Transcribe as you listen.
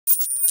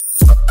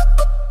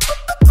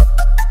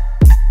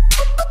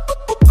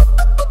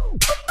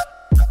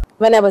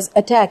when I was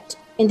attacked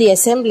in the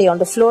assembly, on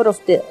the floor of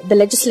the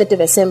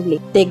legislative assembly.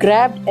 They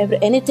grabbed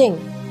anything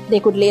they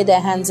could lay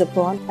their hands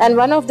upon, and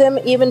one of them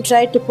even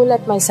tried to pull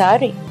at my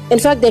sari. In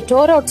fact, they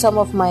tore out some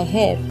of my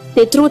hair.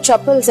 They threw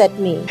chappals at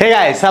me. Hey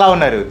guys, ఎలా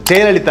ఉన్నారు?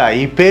 జయలలిత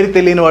ఈ పేరు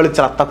తెలియని వాళ్ళు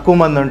చాలా తక్కువ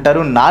మంది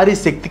ఉంటారు. నారీ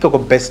శక్తికి ఒక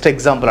బెస్ట్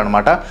ఎగ్జాంపుల్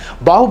అన్నమాట.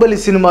 బాహుబలి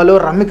సినిమాలో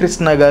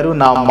రమ్యకృష్ణ గారు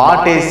నా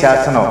మాటే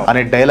శాసనం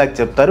అనే డైలాగ్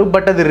చెప్తారు,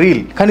 బట్ అది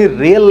రీల్. కానీ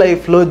రియల్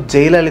లైఫ్ లో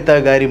జయలలిత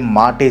గారి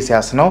మాటే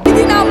శాసనం.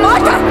 ఇది నా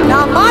మాట,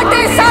 నా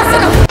మాటే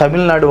శాసనం.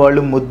 తమిళనాడు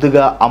వాళ్ళు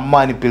ముద్దుగా అమ్మ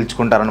అని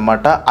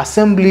పిలుచుకుంటారన్నమాట.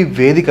 అసెంబ్లీ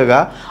వేదికగా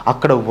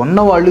అక్కడ ఉన్న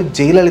వాళ్ళు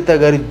జయలలిత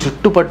గారి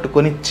జుట్టు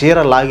పట్టుకొని చీర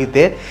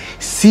లాగితే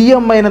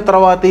సీఎం అయిన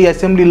తర్వాత ఈ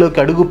అసెంబ్లీలోకి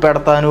అడుగు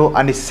పెడతాను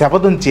అని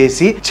శపథం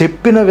చేసి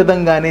చెప్పిన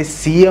విధంగానే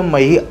సీఎం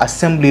అయి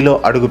అసెంబ్లీలో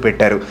అడుగు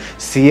పెట్టారు.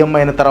 సీఎం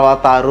అయిన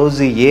తర్వాత ఆ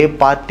రోజు ఏ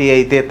పార్టీ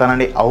అయితే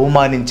తనని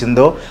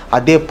అవమానించిందో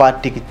అదే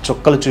పార్టీకి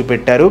చుక్కలు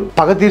చూపెట్టారు.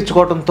 పగ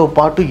తీర్చుకోవడంతో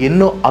పాటు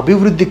ఎన్నో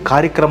అభివృద్ధి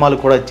కార్యక్రమాలు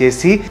కూడా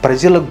చేసి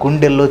ప్రజల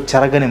గుండెల్లో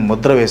చెరగని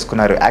ముద్ర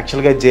వేసుకున్నారు.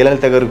 యాక్చువల్గా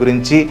జయలలిత గారి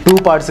గురించి 2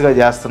 పార్ట్స్ గా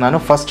చేస్తున్నాను.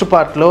 ఫస్ట్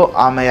పార్ట్ లో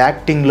ఆమె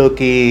యాక్టింగ్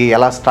లోకి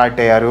ఎలా స్టార్ట్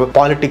అయ్యారు,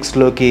 పాలిటిక్స్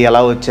లోకి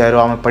ఎలా వచ్చారు,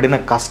 ఆమె పడిన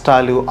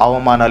కష్టాలు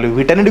అవమానాలు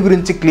వీటన్నిటి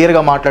గురించి క్లియర్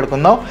గా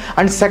మాట్లాడుకుందాం.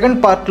 అండ్ సెకండ్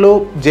పార్ట్ లో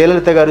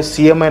జయలలిత గారు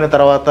సీఎం అయిన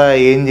తర్వాత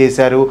ఏం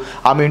చేశారు,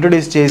 ఆమె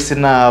ఇంట్రొడ్యూస్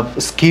చేసిన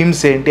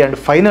స్కీమ్స్ ఏంటి, అండ్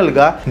ఫైనల్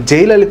గా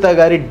జయలలిత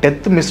గారి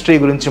డెత్ మిస్టరీ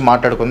గురించి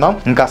మాట్లాడుకుందాం.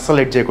 ఇంకా అస్సలు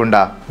లేట్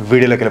చేయకుండా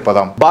వీడియోలోకి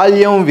వెళ్ళిపోదాం.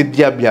 బాల్యం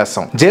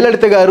విద్యాభ్యాసం.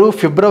 జయలలిత గారు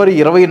ఫిబ్రవరి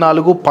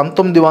 24,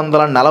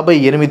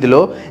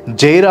 1948లో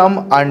జయరామ్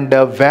అండ్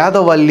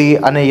వేదవల్లి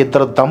అనే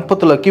ఇద్దరు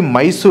దంపతులకి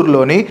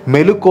మైసూర్లోని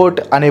మెలుకోట్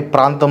అనే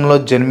ప్రాంతంలో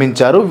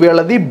జన్మించారు.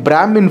 వీళ్ళది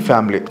బ్రాహ్మిన్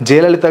ఫ్యామిలీ.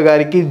 జయలలిత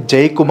గారికి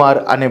జయకుమార్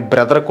అనే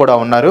బ్రదర్ కూడా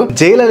ఉన్నారు.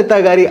 జయలలిత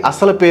గారి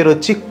అసలు పేరు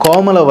వచ్చి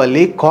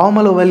కోమలవల్లి.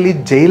 కోమలవల్లి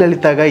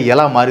జయలలితగా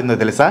ఎలా మారిందో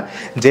తెలుసా?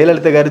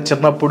 జయలలిత గారు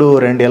చిన్నప్పుడు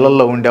 2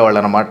 ఇళ్లలో ఉండేవాళ్ళు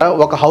అనమాట.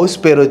 ఒక హౌస్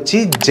పేరు వచ్చి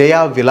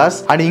జయా విలాస్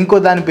అండ్ ఇంకో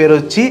దాని పేరు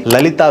వచ్చి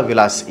లలితా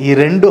విలాస్. ఈ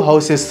 2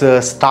 హౌసెస్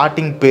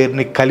స్టార్టింగ్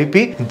పేరుని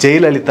కలిపి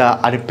జయలలిత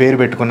అని పేరు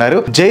పెట్టుకున్నారు.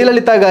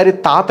 జయలలిత గారి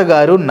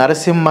తాతగారు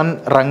నరసింహన్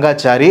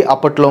రంగాచారి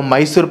అప్పట్లో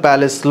మైసూర్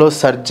ప్యాలెస్ లో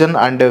సర్జన్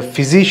అండ్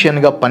ఫిజిషియన్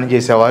గా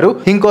పనిచేసేవారు.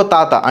 ఇంకో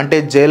తాత అంటే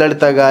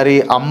జయలలిత గారి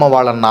అమ్మ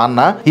వాళ్ళ నాన్న,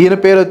 ఈయన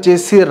పేరు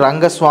వచ్చేసి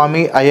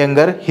రంగస్వామి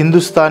అయ్యంగర్.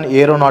 హిందుస్థాన్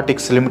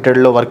ఏరోనాటిక్స్ లిమిటెడ్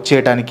లో వర్క్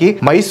చేయడానికి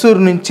మైసూర్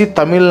నుంచి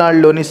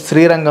తమిళనాడులోని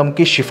శ్రీరంగం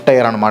కి షిఫ్ట్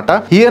అయ్యారనమాట.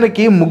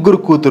 ఈయనకి 3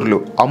 కూతుర్లు,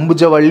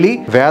 అంబుజవల్లి,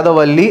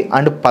 వేదవల్లి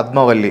అండ్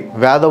పద్మవల్లి.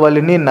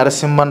 వేదవల్లిని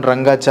నరసింహన్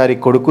రంగాచారి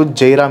కొడుకు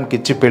జయరామ్ కి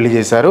ఇచ్చి పెళ్లి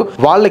చేశారు.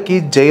 వాళ్ళకి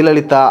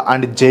జయలలిత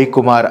అండ్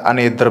జయకుమార్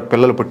అనే 2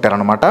 పిల్లలు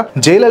పుట్టారనమాట.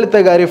 జయలలిత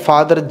గారి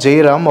ఫాదర్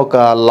జయరామ్ ఒక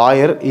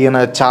లాయర్. ఈయన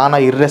చాలా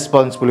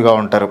ఇర్రెస్పాన్సిబుల్ గా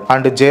ఉంటారు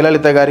అండ్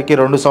జయలలిత గారికి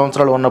 2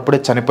 సంవత్సరాలు ఉన్నప్పుడే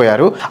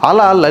చనిపోయారు.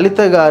 అలా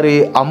లలిత గారి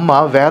అమ్మ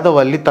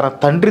వేదవల్లి తన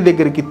తండ్రి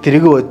దగ్గరికి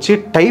తిరిగి వచ్చి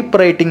టైప్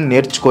రైటింగ్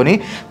నేర్చుకొని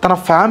తన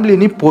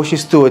ఫ్యామిలీని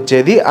పోషిస్తూ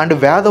వచ్చేది. అండ్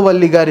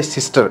వేదవల్లి గారి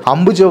సిస్టర్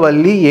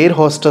అంబుజవల్లి ఎయిర్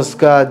హోస్టెస్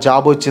గా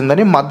జాబ్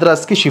వచ్చిందని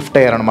మద్రాస్ కి షిఫ్ట్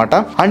అయ్యారనమాట.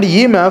 అండ్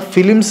ఈమె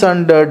ఫిలిమ్స్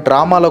అండ్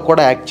డ్రామాలో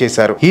కూడా యాక్ట్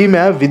చేశారు.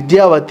 ఈమె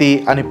విద్యావతి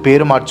అని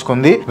పేరు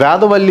మార్చుకుంది.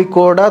 వేదవల్లి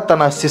కూడా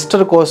తన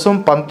సిస్టర్ కోసం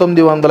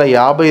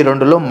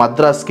 1952లో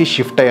మద్రాస్ కి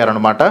షిఫ్ట్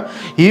అయ్యారనమాట.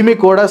 ఈమె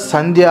కూడా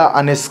సంధ్య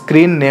అనే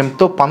స్క్రీన్ నేమ్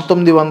తో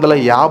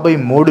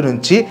 1953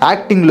 నుంచి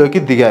యాక్టింగ్ లోకి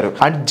దిగారు.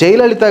 అండ్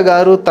జయలలిత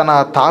గారు తన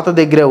తాత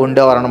దగ్గరే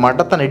ఉండేవారు అనమాట.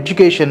 తన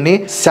ఎడ్యుకేషన్ ని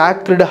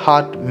సాక్రెడ్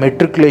హార్ట్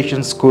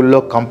మెట్రికులేషన్ స్కూల్లో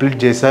కంప్లీట్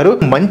చేశారు.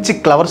 మంచి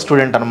క్లవర్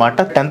స్టూడెంట్ అనమాట.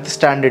 10th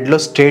స్టాండర్డ్ లో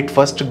state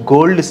first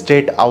gold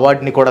state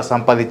award ని కూడా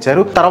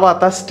సంపాదించారు.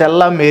 తర్వాత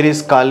స్టెల్లా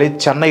మేరీస్ కాలేజ్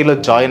చెన్నైలో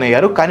జాయిన్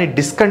అయ్యారు. కానీ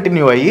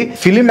డిస్కంటిన్యూ అయ్యి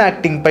ఫిలిం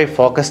యాక్టింగ్ పై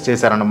ఫోకస్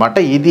చేశారనమాట.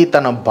 ఇది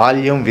తన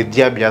బాల్యం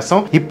విద్యాభ్యాసం.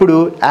 ఇప్పుడు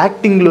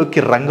యాక్టింగ్ లోకి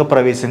రంగ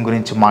ప్రవేశం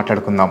గురించి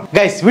మాట్లాడుకుందాం.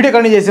 గైస్, వీడియో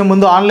కంటిన్యూ చేసే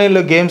ముందు ఆన్లైన్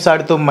లో గేమ్స్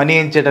ఆడుతూ మనీ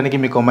ఎర్న్ చేయడానికి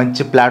మీకు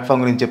మంచి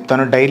ప్లాట్ఫామ్ గురించి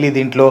చెప్తాను. డైలీ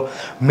దీంట్లో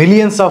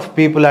millions of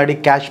people Audi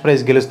cash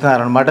prize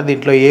గెలుస్తున్నారు అనమాట.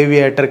 దీంట్లో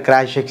ఏవియేటర్,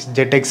 క్రాష్ ఎక్స్,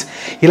 జెటెక్స్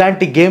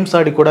ఇలాంటి గేమ్స్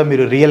ఆడి కూడా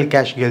మీరు రియల్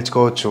క్యాష్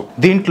గెలుచుకోవచ్చు.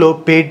 దీంట్లో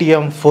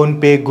Paytm, phone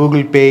pay,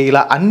 Google pay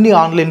ఇలా అన్ని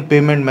ఆన్లైన్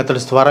పేమెంట్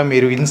మెథడ్స్ ద్వారా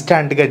మీరు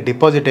ఇన్స్టాంట్ గా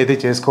డిపాజిట్ అయితే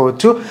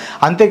చేసుకోవచ్చు.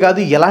 అంతేకాదు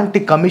ఎలాంటి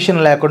కమిషన్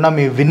లేకుండా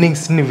మీ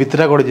విన్నింగ్స్ ని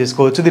విత్డ్రా కూడా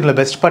చేసుకోవచ్చు. దీంట్లో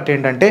బెస్ట్ పార్ట్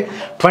ఏంటంటే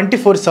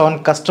 24/7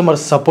 కస్టమర్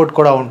సపోర్ట్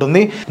కూడా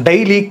ఉంటుంది.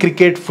 డైలీ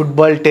క్రికెట్,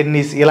 ఫుట్బాల్,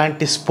 టెన్నిస్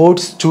ఇలాంటి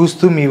స్పోర్ట్స్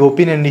చూస్తూ మీ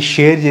ఒపీనియన్ ని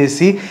షేర్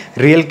చేసి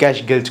రియల్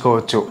క్యాష్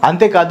గెలుచుకోవచ్చు.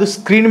 అంతేకాదు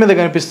స్క్రీన్ మీద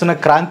కనిపిస్తున్న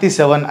క్రాంతి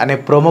 7 అనే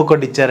ప్రోమో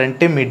కోడ్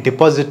ఇచ్చారంటే మీ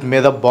డిపాజిట్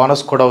మీద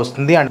బోనస్ కూడా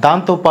వస్తుంది. అండ్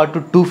దాంతో పాటు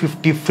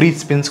 250 ఫ్రీ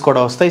స్పిన్స్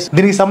కూడా వస్తాయి.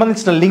 దీనికి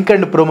సంబంధించిన లింక్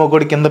అండ్ ప్రోమో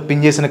కోడ్ కింద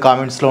పిన్ చేసిన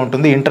కామెంట్స్ లో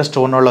ఉంటుంది. ఇంట్రెస్ట్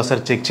ఉన్న వాళ్ళు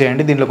ఒకసారి చెక్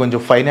చేయండి. దీంట్లో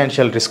కొంచెం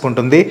ఫైనాన్షియల్ రిస్క్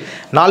ఉంటుంది.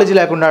 నాలెడ్జ్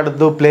లేకుండా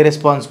ఆడద్దు. Play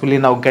responsibility.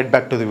 Now get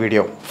back to the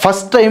video.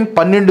 First time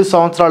 12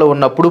 సంవత్సరాలు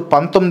ఉన్నప్పుడు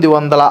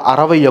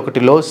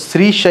 1961లో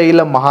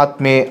శ్రీశైల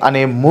మహాత్మే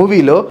అనే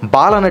మూవీలో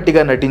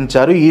బాలనటిగా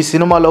నటించారు. ఈ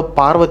సినిమాలో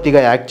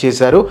పార్వతిగా యాక్ట్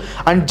చేశారు.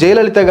 అండ్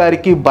జయలలిత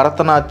గారికి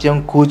భరతనాట్యం,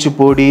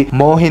 కూచిపూడి,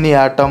 మోహిని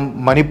ఆటం,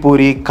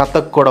 మణిపూరి,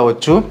 కథక్ కూడా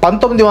వచ్చు.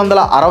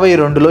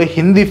 1962లో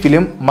హిందీ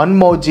ఫిలిం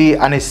మన్మౌజీ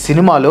అనే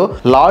సినిమాలో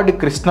లార్డ్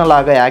కృష్ణ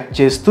లాగా యాక్ట్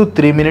చేస్తూ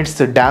 3 minutes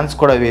డాన్స్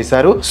కూడా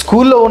వేశారు.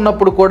 స్కూల్లో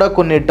ఉన్నప్పుడు కూడా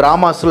కొన్ని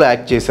డ్రామాస్ లో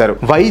యాక్ట్ చేశారు.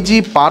 వైజీ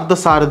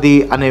పార్థసారథి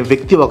అనే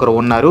వ్యక్తి ఒకరు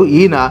ఉన్నారు.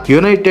 ఈయన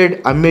యునైటెడ్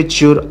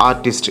అమెచ్యూర్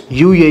ఆర్టిస్ట్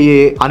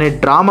UAA అనే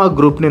డ్రామా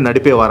గ్రూప్ ని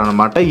నడిపేవారు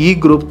అనమాట. ఈ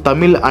group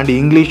Tamil and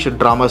English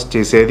dramas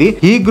చేసేది.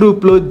 ఈ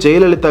గ్రూప్ లో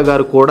జయలలిత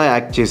గారు కూడా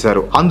యాక్ట్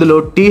చేశారు. అందులో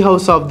tea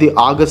house of the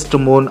August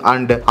moon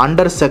and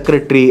under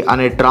secretary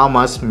అనే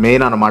డ్రామాస్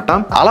మెయిన్ అనమాట.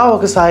 అలా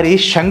ఒకసారి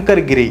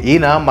శంకర్ గిరి,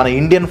 ఈయన మన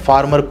ఇండియన్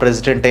ఫార్మర్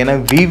ప్రెసిడెంట్ అయిన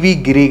వివి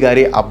గిరి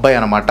గారి అబ్బాయి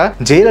అనమాట,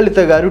 జయలలిత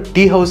గారు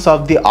tea house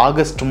of the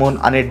August moon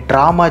అనే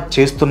డ్రామా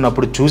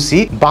చేస్తున్నప్పుడు చూసి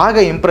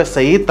బాగా ఇంప్రెస్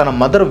అయ్యి తన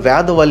మదర్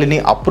వేదవల్లిని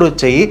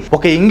అప్రోచ్ అయ్యి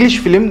ఒక ఇంగ్లీష్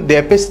ఫిలిం ది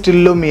ఎపిస్టిల్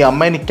లో మీ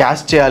అమ్మాయిని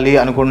క్యాస్ట్ చేయాలి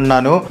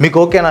అనుకుంటున్నాను, మీకు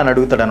ఓకేనా అని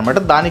అడుగుతాడు అనమాట.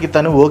 దానికి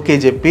తను ఓకే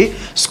చెప్పి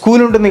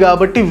స్కూల్ ఉంటుంది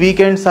కాబట్టి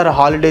వీకెండ్స్ ఆర్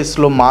హాలిడేస్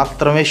లో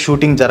మాత్రమే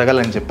షూటింగ్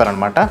జరగాలని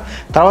చెప్పారనమాట.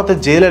 తర్వాత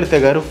జయలలిత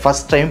గారు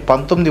first time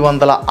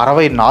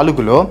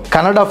 1964లో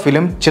Kannada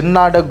film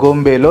చిన్నాడ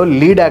గోంబేలో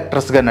lead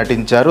actress గా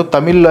నటించారు.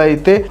 తమిళ్లో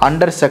అయితే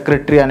అండర్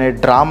సెక్రటరీ అనే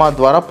డ్రామా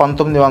ద్వారా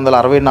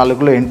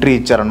 1964లో ఎంట్రీ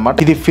ఇచ్చారనమాట.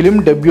 ఇది ఫిలిం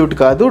డెబ్యూట్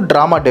కాదు,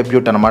 డ్రామా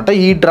డెబ్యూట్ అనమాట.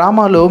 ఈ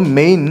డ్రామాలో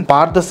మెయిన్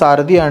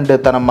పార్థసారథి అండ్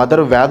తన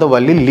మదర్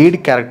వేదవల్లి లీడ్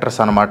క్యారెక్టర్స్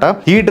అనమాట.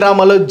 ఈ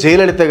డ్రామాలో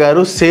జయలలిత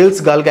గారు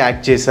సేల్స్ గర్ల్ గా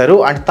యాక్ట్ చేశారు.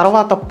 అండ్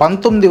తర్వాత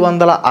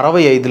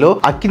 1965లో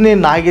అక్కినే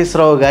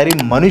నాగేశ్వరరావు గారి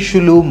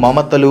మనుషులు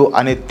మమతలు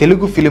అనే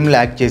తెలుగు ఫిలిం లో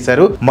యాక్ట్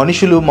చేశారు.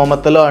 మనుషులు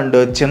మమతలు and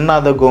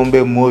చిన్నాద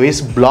గోంబే movies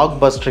block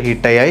buster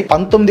hit అయ్యాయి.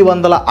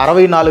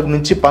 1964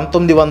 నుంచి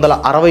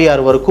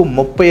 1966 వరకు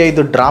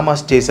 35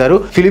 డ్రామాస్ చేశారు.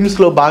 ఫిలిమ్స్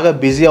లో బాగా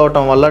బిజీ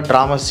అవటం వల్ల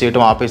డ్రామాస్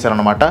చేయడం ఆపేశారు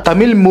అనమాట.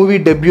 తమిళ్ మూవీ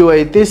డెబ్యూ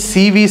అయితే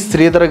సివి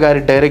శ్రీధర్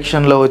గారి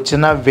డైరెక్షన్ లో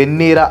వచ్చిన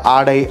వెన్నీర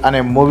ఆడై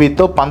అనే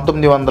మూవీతో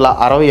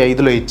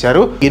 1965లో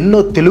ఇచ్చారు.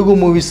 ఎన్నో తెలుగు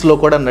మూవీస్ లో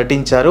కూడా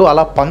నటించారు.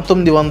 అలా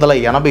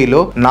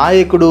 1980లో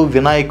నాయకుడు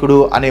వినాయకుడు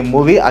అనే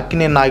మూవీ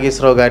అక్కినే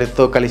నాగేశ్వరరావు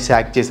గారితో కలిసి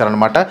యాక్ట్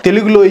చేశారనమాట.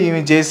 తెలుగులో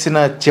ఈమె చేసిన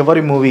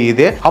చివరి మూవీ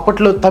ఇదే.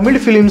 అప్పట్లో తమిళ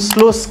ఫిలిమ్స్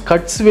లో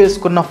స్కర్ట్స్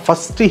వేసుకున్న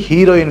ఫస్ట్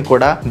హీరోయిన్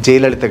కూడా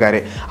జయలలిత గారే.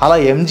 అలా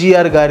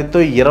ఎంజీఆర్ గారితో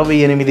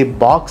 28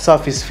 బాక్స్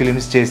ఆఫీస్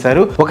ఫిలిమ్స్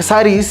చేశారు.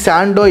 ఒకసారి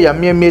శాండో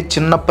ఎంఎంఏ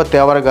చిన్నప్ప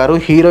తేవర గారు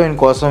హీరోయిన్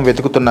కోసం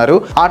వెతుకుతున్నారు.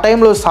 ఆ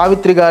టైంలో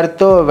సావిత్రి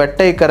గారితో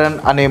వెట్టైకరణ్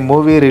అనే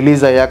మూవీ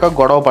రిలీజ్ అయ్యాక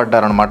గొడవ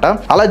పడ్డారనమాట.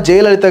 అలా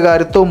జయలలిత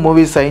గారితో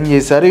మూవీ సైన్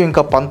చేశారు.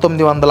 ఇంకా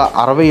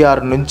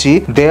 1966 నుంచి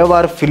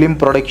దేవార్ ఫిలిం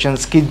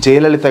ప్రొడక్షన్స్ కి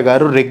జయలలిత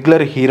గారు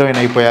రెగ్యులర్ హీరోయిన్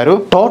అయిపోయారు.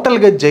 టోటల్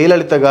గా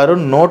జయలలిత గారు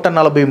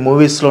 140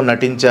 మూవీస్ లో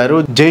నటించారు.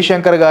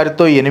 జయశంకర్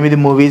గారితో 8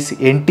 మూవీస్,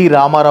 ఎన్టీ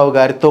రామారావు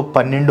గారితో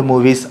 12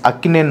 మూవీస్,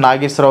 అక్కినే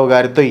నాగేశ్వరరావు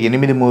గారితో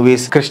 8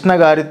 మూవీస్, కృష్ణ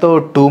గారితో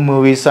 2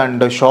 మూవీస్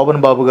అండ్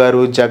శోభన్ బాబు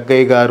గారు,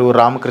 జగ్గయ్య గారు,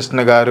 రామకృష్ణ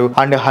గారు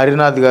అండ్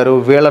హరినాథ్ గారు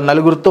వీళ్ళ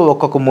నలుగురితో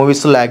ఒక్కొక్క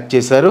మూవీస్ లో యాక్ట్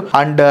చేశారు.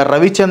 అండ్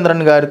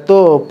రవిచంద్రన్ గారితో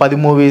 10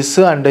 మూవీస్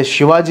అండ్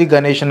శివాజీ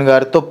గణేశన్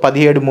గారితో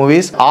 17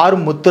 మూవీస్, ఆర్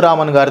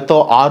ముత్తురామన్ గారితో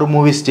 6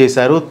 మూవీస్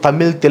చేశారు.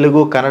 తమిళ్,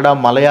 తెలుగు, కన్నడ,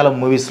 మలయాళం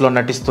మూవీస్ లో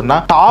నటిస్తున్న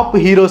టాప్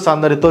హీరోస్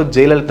అందరితో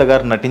జయలలిత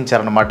గారు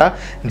నటించారనమాట.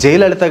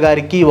 జయలలిత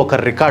గారికి ఒక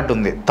రికార్డు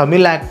ఉంది.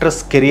 తమిళ యాక్ట్రెస్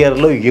కెరియర్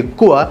లో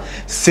ఎక్కువ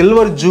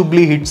సిల్వర్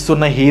జూబ్లీ హిట్స్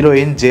ఉన్న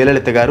హీరోయిన్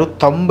జయలలిత గారు.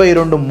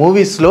 92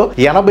 మూవీస్ లో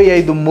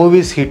 85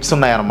 మూవీస్ హిట్స్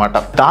ఉన్నాయన్నమాట.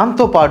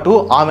 దాంతో పాటు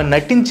ఆమె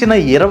నటించిన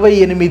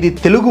 28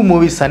 తెలుగు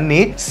మూవీస్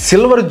అన్ని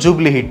సిల్వర్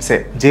జూబ్లీ హిట్సే.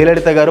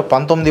 జయలలిత గారు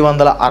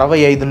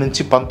 1965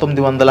 నుంచి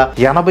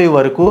 1980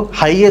 వరకు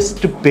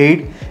హైయెస్ట్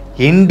పెయిడ్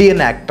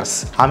ఇండియన్ యాక్ట్రెస్.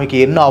 ఆమెకి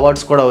ఎన్నో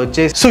అవార్డ్స్ కూడా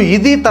వచ్చాయి. సో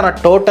ఇది తన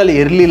total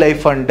early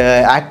life and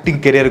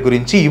acting career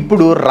గురించి.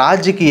 ఇప్పుడు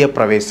రాజకీయ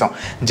ప్రవేశం.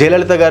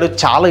 జయలలిత గారు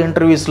చాలా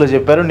ఇంటర్వ్యూస్లో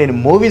చెప్పారు, నేను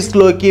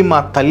మూవీస్లోకి మా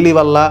తల్లి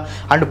వల్ల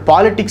అండ్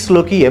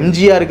పాలిటిక్స్లోకి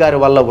ఎంజీఆర్ గారి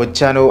వల్ల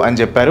వచ్చాను అని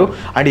చెప్పారు.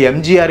 అండ్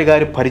ఎంజీఆర్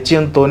గారి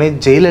పరిచయంతోనే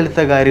జయలలిత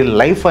గారి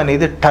లైఫ్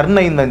అనేది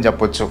టర్న్ అయిందని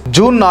చెప్పొచ్చు.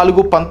 జూన్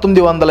 4,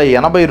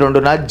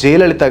 1982న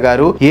జయలలిత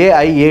గారు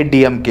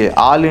AIADMK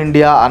ఆల్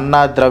ఇండియా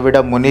అన్నా ద్రవిడ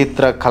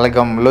మునీత్ర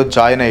కళగంలో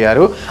జాయిన్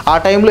అయ్యారు. ఆ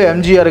టైంలో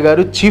ఎంజీఆర్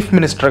గారు చీఫ్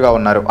మినిస్టర్ గా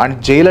ఉన్నారు. అండ్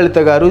జయలలిత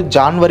గారు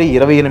జనవరి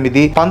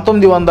 28,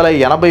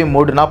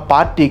 1983న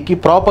పార్టీకి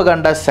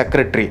ప్రోపగండా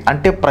సెక్రటరీ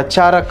అంటే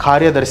ప్రచార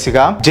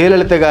కార్యదర్శిగా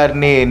జయలలిత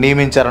గారిని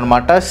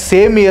నియమించారనమాట.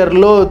 సేమ్ ఇయర్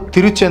లో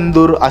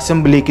తిరుచెందూర్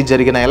అసెంబ్లీకి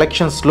జరిగిన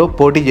ఎలక్షన్స్ లో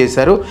పోటీ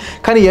చేశారు.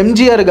 కానీ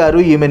ఎంజీఆర్ గారు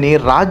ఈమెని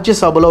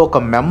రాజ్యసభలో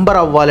ఒక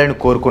మెంబర్ అవ్వాలని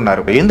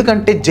కోరుకున్నారు.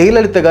 ఎందుకంటే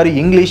జయలలిత గారు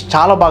ఇంగ్లీష్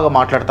చాలా బాగా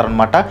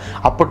మాట్లాడతారనమాట.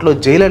 అప్పట్లో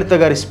జయలలిత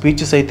గారి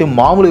స్పీచెస్ అయితే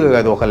మామూలుగా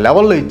కాదు, ఒక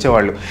లెవెల్లో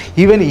ఇచ్చేవాళ్ళు.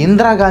 ఈవెన్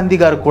ఇందిరాగాంధీ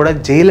గారు కూడా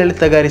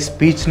జయలలిత గారి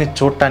స్పీచ్ ని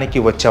చూడటానికి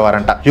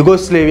వచ్చేవారంట.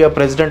 యుగోస్లేవియా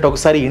ప్రెసిడెంట్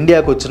ఒకసారి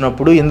ఇండియాకు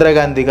వచ్చినప్పుడు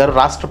ఇందిరాగాంధీ గారు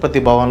రాష్ట్రపతి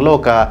భవన్లో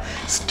ఒక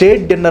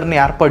స్టేట్ డిన్నర్ ని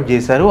ఏర్పాటు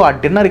చేశారు. ఆ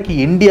డిన్నర్ కి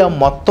ఇండియా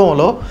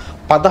మొత్తంలో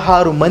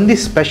 16 మంది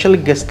స్పెషల్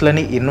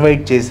గెస్ట్లని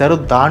ఇన్వైట్ చేశారు.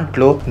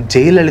 దాంట్లో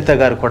జయలలిత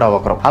గారు కూడా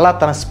ఒకరు. అలా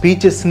తన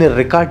స్పీచెస్ ని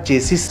రికార్డ్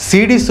చేసి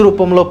సిడీస్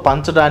రూపంలో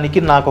పంచడానికి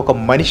నాకు ఒక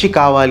మనిషి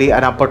కావాలి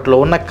అని అప్పట్లో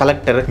ఉన్న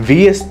కలెక్టర్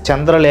విఎస్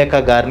చంద్రలేఖ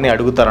గారిని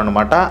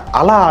అడుగుతారనమాట.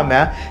 అలా ఆమె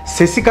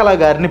శశికళ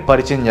గారిని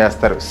పరిచయం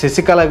చేస్తారు.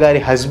 శశికళ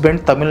గారి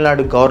హస్బెండ్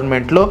తమిళనాడు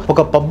గవర్నమెంట్ లో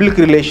ఒక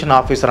పబ్లిక్ రిలేషన్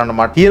ఆఫీసర్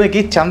అనమాట.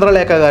 ఈయనకి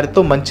చంద్రలేఖ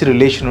గారితో మంచి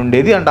రిలేషన్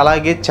ఉండేది. అండ్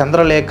అలాగే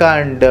చంద్రలేఖ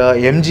అండ్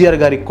ఎంజీఆర్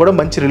గారికి కూడా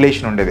మంచి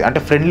రిలేషన్ ఉండేది, అంటే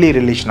ఫ్రెండ్లీ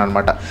రిలేషన్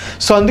అనమాట.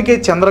 సో అందుకే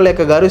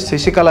చంద్రలేఖ గారు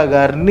శశికళ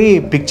గారిని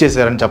పిక్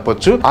చేశారని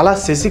చెప్పొచ్చు. అలా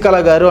శశికళ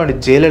గారు అండ్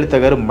జయలలిత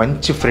గారు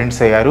మంచి ఫ్రెండ్స్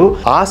అయ్యారు.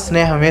 ఆ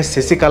స్నేహమే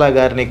శశికళ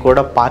గారిని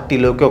కూడా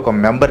పార్టీలోకి ఒక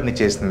మెంబర్ ని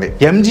చేసింది.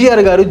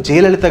 ఎంజీఆర్ గారు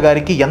జయలలిత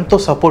గారికి ఎంతో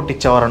సపోర్ట్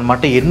ఇచ్చేవారు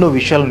అనమాట, ఎన్నో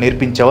విషయాలు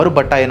నేర్పించేవారు.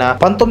 బట్ ఆయన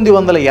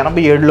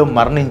 1987లో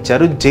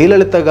మరణించారు.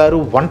 జయలలిత గారు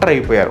ఒంటరి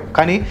అయిపోయారు.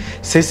 కానీ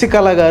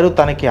శశికళ గారు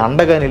తనకి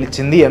అండగా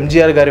నిలిచింది.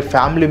 ఎంజీఆర్ గారి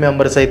ఫ్యామిలీ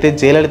మెంబర్స్ అయితే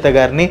జయలలిత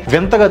గారిని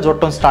వింతగా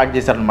చూడటం స్టార్ట్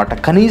చేశారనమాట.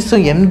 కనీసం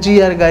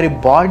ఎంజీఆర్ గారి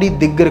బాడీ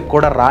దగ్గరకు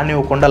కూడా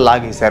రానివ్వకుండా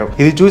లాగేశారు.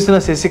 ఇది చూసిన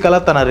శశికళ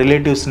తన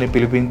రిలేటివ్స్ ని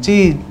పిలిపించి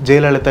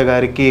జయలలిత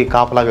గారికి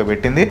కాపలాగా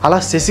పెట్టింది. అలా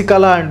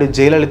శశికళ అండ్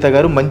జయలలిత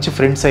గారు మంచి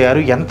ఫ్రెండ్స్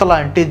అయ్యారు. ఎంతలా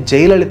అంటే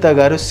జయలలిత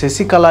గారు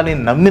శశికళని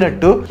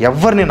నమ్మినట్టు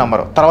ఎవరిని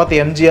నమ్మరు. తర్వాత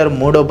ఎంజీఆర్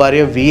మూడో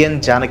భార్య విఎన్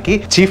జానకి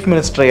చీఫ్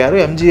మినిస్టర్ అయ్యారు.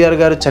 ఎంజీఆర్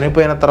గారు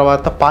చనిపోయిన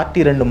తర్వాత పార్టీ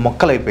రెండు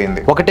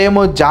మొక్కలైపోయింది.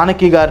 ఒకటేమో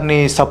జానకి గారిని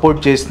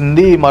సపోర్ట్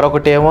చేసింది,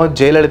 మరొకటేమో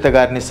జయలలిత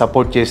గారిని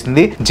సపోర్ట్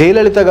చేసింది.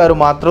 జయలలిత గారు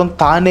మాత్రం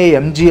తానే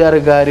ఎంజీఆర్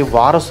గారి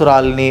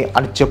వారసురాలిని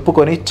అని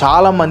చెప్పుకొని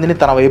చాలా మందిని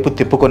తన వైపు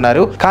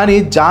తిప్పుకున్నారు. కానీ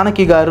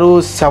జానకి గారు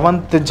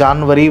 7th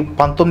January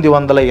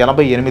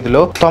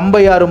 1988లో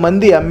 96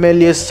 మంది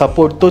ఎమ్మెల్యేస్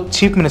సపోర్ట్ తో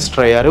చీఫ్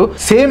మినిస్టర్ అయ్యారు.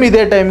 సేమ్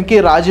ఇదే టైం కి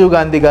రాజీవ్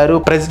గాంధీ గారు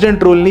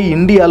ప్రెసిడెంట్ రూల్ ని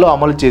ఇండియాలో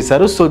అమలు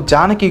చేశారు. సో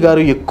జానకి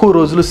గారు ఎక్కువ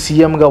రోజులు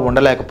సీఎం గా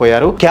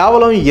ఉండలేకపోయారు.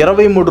 కేవలం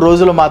 23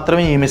 రోజులు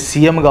మాత్రమే ఈమె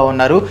సీఎం గా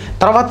ఉన్నారు.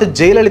 తర్వాత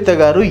జయలలిత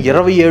గారు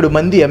 27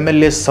 మంది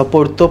ఎమ్మెల్యేస్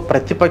సపోర్ట్ తో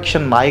ప్రతిపక్ష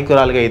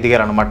నాయకురాలుగా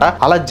ఎదిగారు అనమాట.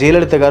 అలా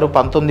జయలలిత గారు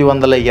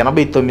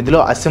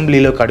 1989లో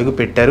అసెంబ్లీలోకి అడుగు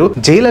పెట్టారు.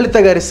 జయలలిత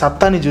గారి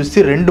సత్తాని చూసి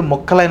రెండు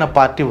మొక్కలైన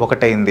పార్టీ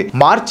ఒకటైంది.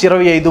 మార్చి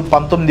 25,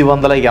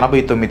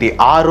 1989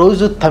 ఆ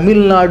రోజు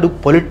తమిళనాడు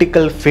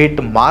పొలిటికల్ ఫేట్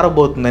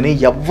మారబోతుందని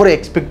ఎవరు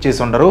ఎక్స్పెక్ట్ చేసి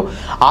ఉండరు.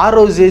 ఆ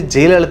రోజే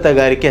జయలలిత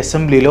గారికి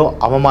అసెంబ్లీలో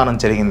అవమానం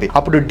జరిగింది.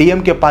 అప్పుడు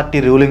డిఎంకే పార్టీ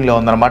రూలింగ్ లో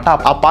ఉందన్నమాట.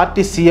 ఆ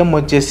పార్టీ సీఎం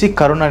వచ్చేసి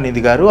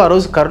కరుణానిధి గారు. ఆ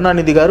రోజు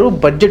కరుణానిధి గారు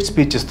బడ్జెట్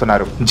స్పీచ్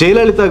ఇస్తున్నారు.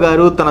 జయలలిత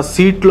గారు తన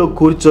సీట్ లో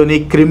కూర్చొని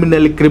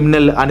క్రిమినల్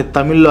క్రిమినల్ అని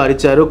తమిళ్లో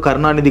అరిచారు.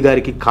 కరుణానిధి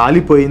గారికి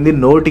కాలిపోయింది,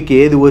 నోటికి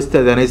ఏది వస్తే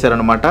అది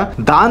అనేసారనమాట.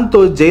 దాంతో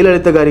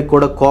జయలలిత గారికి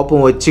కూడా కోపం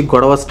వచ్చి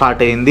గొడవ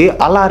స్టార్ట్ అయింది.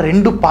 అలా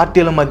రెండు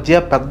పార్టీల మధ్య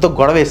పెద్ద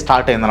గొడవ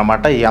స్టార్ట్ అయింది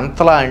అనమాట.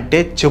 ఎంతలా అంటే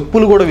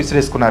చెప్పులు కూడా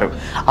విసిరేసుకున్నారు.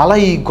 అలా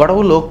ఈ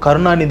గొడవలో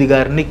కరుణానిధి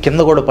గారిని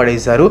కింద కూడా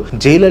పడేశారు.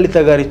 జయలలిత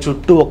గారి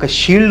చుట్టూ ఒక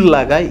షీల్డ్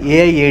లాగా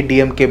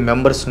ఏఐఏడిఎంకే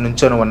మెంబర్స్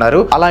నుంచొని ఉన్నారు.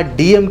 అలా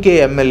డిఎంకే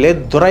ఎమ్మెల్యే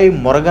దురై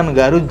మురగన్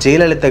గారు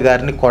జయలలిత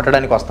గారిని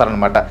కొట్టడానికి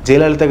వస్తారనమాట.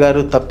 జయలలిత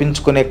గారు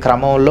తప్పించుకునే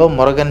క్రమంలో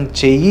మురగన్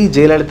చెయ్యి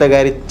జయలలిత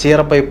గారి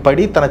చీరపై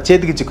పడి తన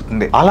చేతికి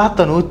చిక్కుతుంది. అలా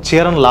తను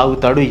చీరను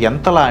లాగుతాడు.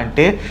 ఎంతలా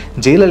అంటే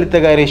జయలలిత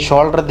గారి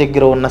షోల్డర్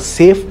దగ్గర ఉన్న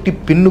సేఫ్టీ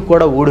పిన్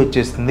కూడా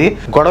ఊడొచ్చేస్తుంది.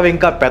 గొడవ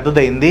ఇంకా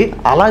పెద్దదైంది.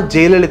 అలా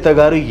జయలలిత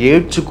గారు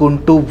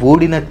ఏడ్చుకుంటూ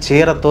ఊడిన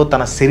చీరతో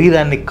తన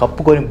శరీరాన్ని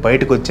కప్పుకొని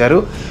బయటకు వచ్చారు.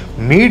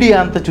 మీడియా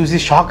అంతా చూసి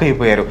షాక్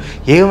అయిపోయారు.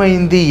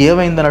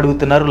 ఏమైందని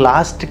అడుగుతున్నారు.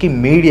 లాస్ట్కి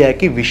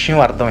మీడియాకి విషయం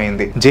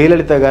అర్థమైంది.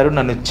 జయలలిత గారు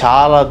నన్ను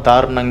చాలా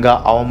దారుణంగా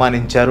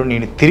అవమానించారు,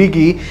 నేను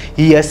తిరిగి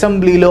ఈ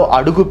అసెంబ్లీలో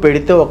అడుగు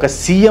పెడితే ఒక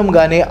సీఎం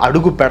గానే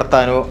అడుగు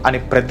పెడతాను అని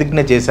ప్రతిజ్ఞ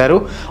చేశారు.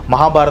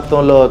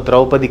 మహాభారతంలో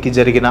ద్రౌపదికి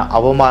జరిగిన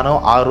అవమానం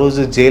ఆ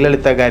రోజు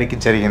జయలలిత గారికి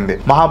జరిగింది.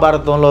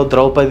 మహాభారతంలో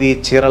ద్రౌపది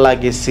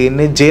చీరలాగే సీన్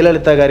ని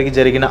జయలలిత గారికి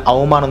జరిగిన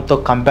అవమానంతో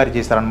కంపేర్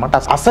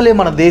చేశారనమాట. అసలే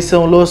మన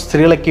దేశంలో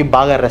స్త్రీలకి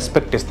బాగా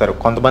రెస్పెక్ట్ ఇస్తారు.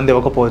 కొంతమంది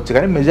ఇవ్వకపోవచ్చు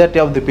కానీ మెజారిటీ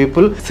ఆఫ్ ది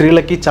పీపుల్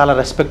స్త్రీలకి చాలా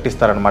రెస్పెక్ట్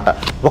ఇస్తారనమాట.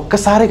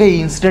 ఒక్కసారిగా ఈ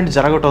ఇన్సిడెంట్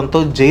జరగడంతో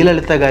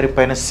జయలలిత గారి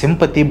పైన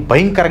సింపతి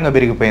భయంకరంగా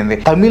పెరిగిపోయింది.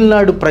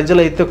 తమిళనాడు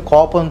ప్రజలైతే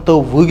కోపంతో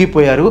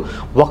ఊగిపోయారు.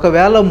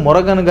 ఒకవేళ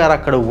మురగన్ గారు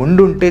అక్కడ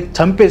ఉండుంటే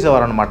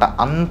చంపేసేవారు అనమాట.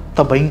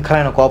 అంత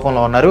భయంకరమైన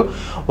కోపంలో ఉన్నారు.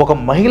 ఒక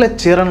మహిళ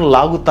చీరను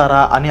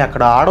లాగుతారా అని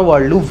అక్కడ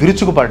ఆడవాళ్ళు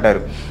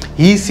విరుచుకుపడ్డారు.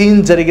 ఈ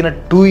సీన్ జరిగిన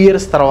 2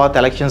 years తర్వాత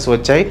ఎలక్షన్స్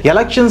వచ్చాయి.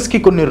 ఎలక్షన్స్ కి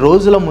కొన్ని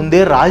రోజుల ముందే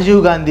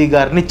రాజీవ్ గాంధీ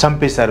గారిని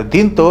చంపేశారు.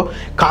 దీంతో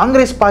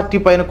కాంగ్రెస్ పార్టీ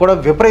పైన కూడా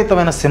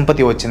విపరీతమైన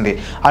సింపతి వచ్చింది.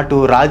 అటు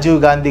రాజీవ్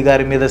గాంధీ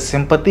గారి మీద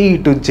సింపతి,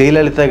 ఇటు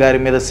జయలలిత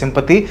గారి మీద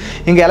సింపతి.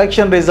 ఇంకా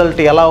ఎలక్షన్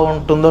రిజల్ట్ ఎలా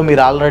ఉంటుందో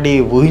మీరు ఆల్రెడీ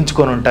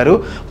ఊహించుకొని ఉంటారు.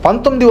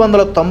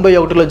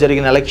 1991లో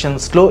జరిగిన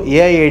ఎలక్షన్స్లో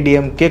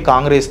ఏఐఏడిఎంకే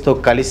కాంగ్రెస్తో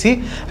కలిసి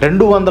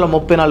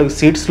 234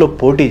 సీట్స్లో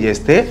పోటీ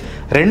చేస్తే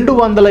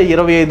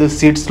 225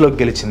 సీట్స్లో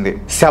గెలిచింది.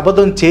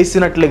 శపథం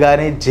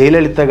చేసినట్లుగానే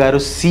జయలలిత గారు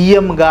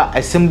సీఎంగా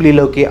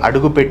అసెంబ్లీలోకి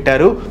అడుగు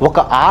పెట్టారు. ఒక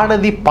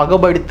ఆడది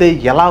పగబడితే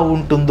ఎలా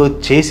ఉంటుందో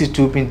చేసి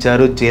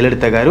చూపించారు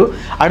జయలలిత గారు.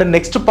 అండ్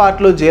నెక్స్ట్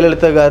పార్ట్లో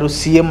జయలలిత గారు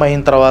సీఎం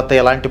అయిన తర్వాత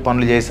ఎలాంటి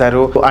పనులు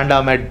చేశారు అండ్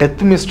ఆమె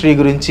డెత్ మిస్టరీ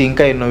గురించి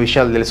ఇంకా ఎన్నో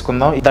విషయాలు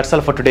తెలుసుకుందాం. That's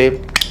all for today.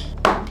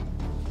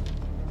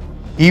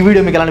 ఈ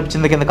వీడియో మీకు ఎలా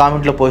అనిపించింది కింద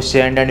కామెంట్లో పోస్ట్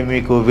చేయండి. అండ్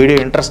మీకు వీడియో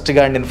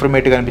ఇంట్రెస్ట్గా అండ్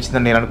ఇన్ఫర్మేటివ్గా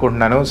అనిపించిందని నేను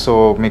అనుకుంటున్నాను. సో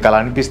మీకు అలా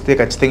అనిపిస్తే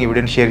ఖచ్చితంగా ఈ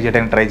వీడియోని షేర్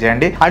చేయడానికి ట్రై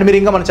చేయండి. అండ్ మీరు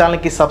ఇంకా మన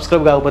ఛానల్కి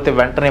సబ్స్క్రైబ్ కాకపోతే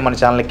వెంటనే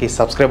మన ఛానల్కి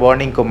సబ్స్క్రైబ్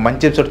అవ్వండి. ఇంకో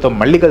మంచి ఎపిసోడ్తో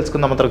మళ్ళీ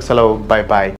కలుసుకుందాం. అంతవరకు సెలవు. Bye bye.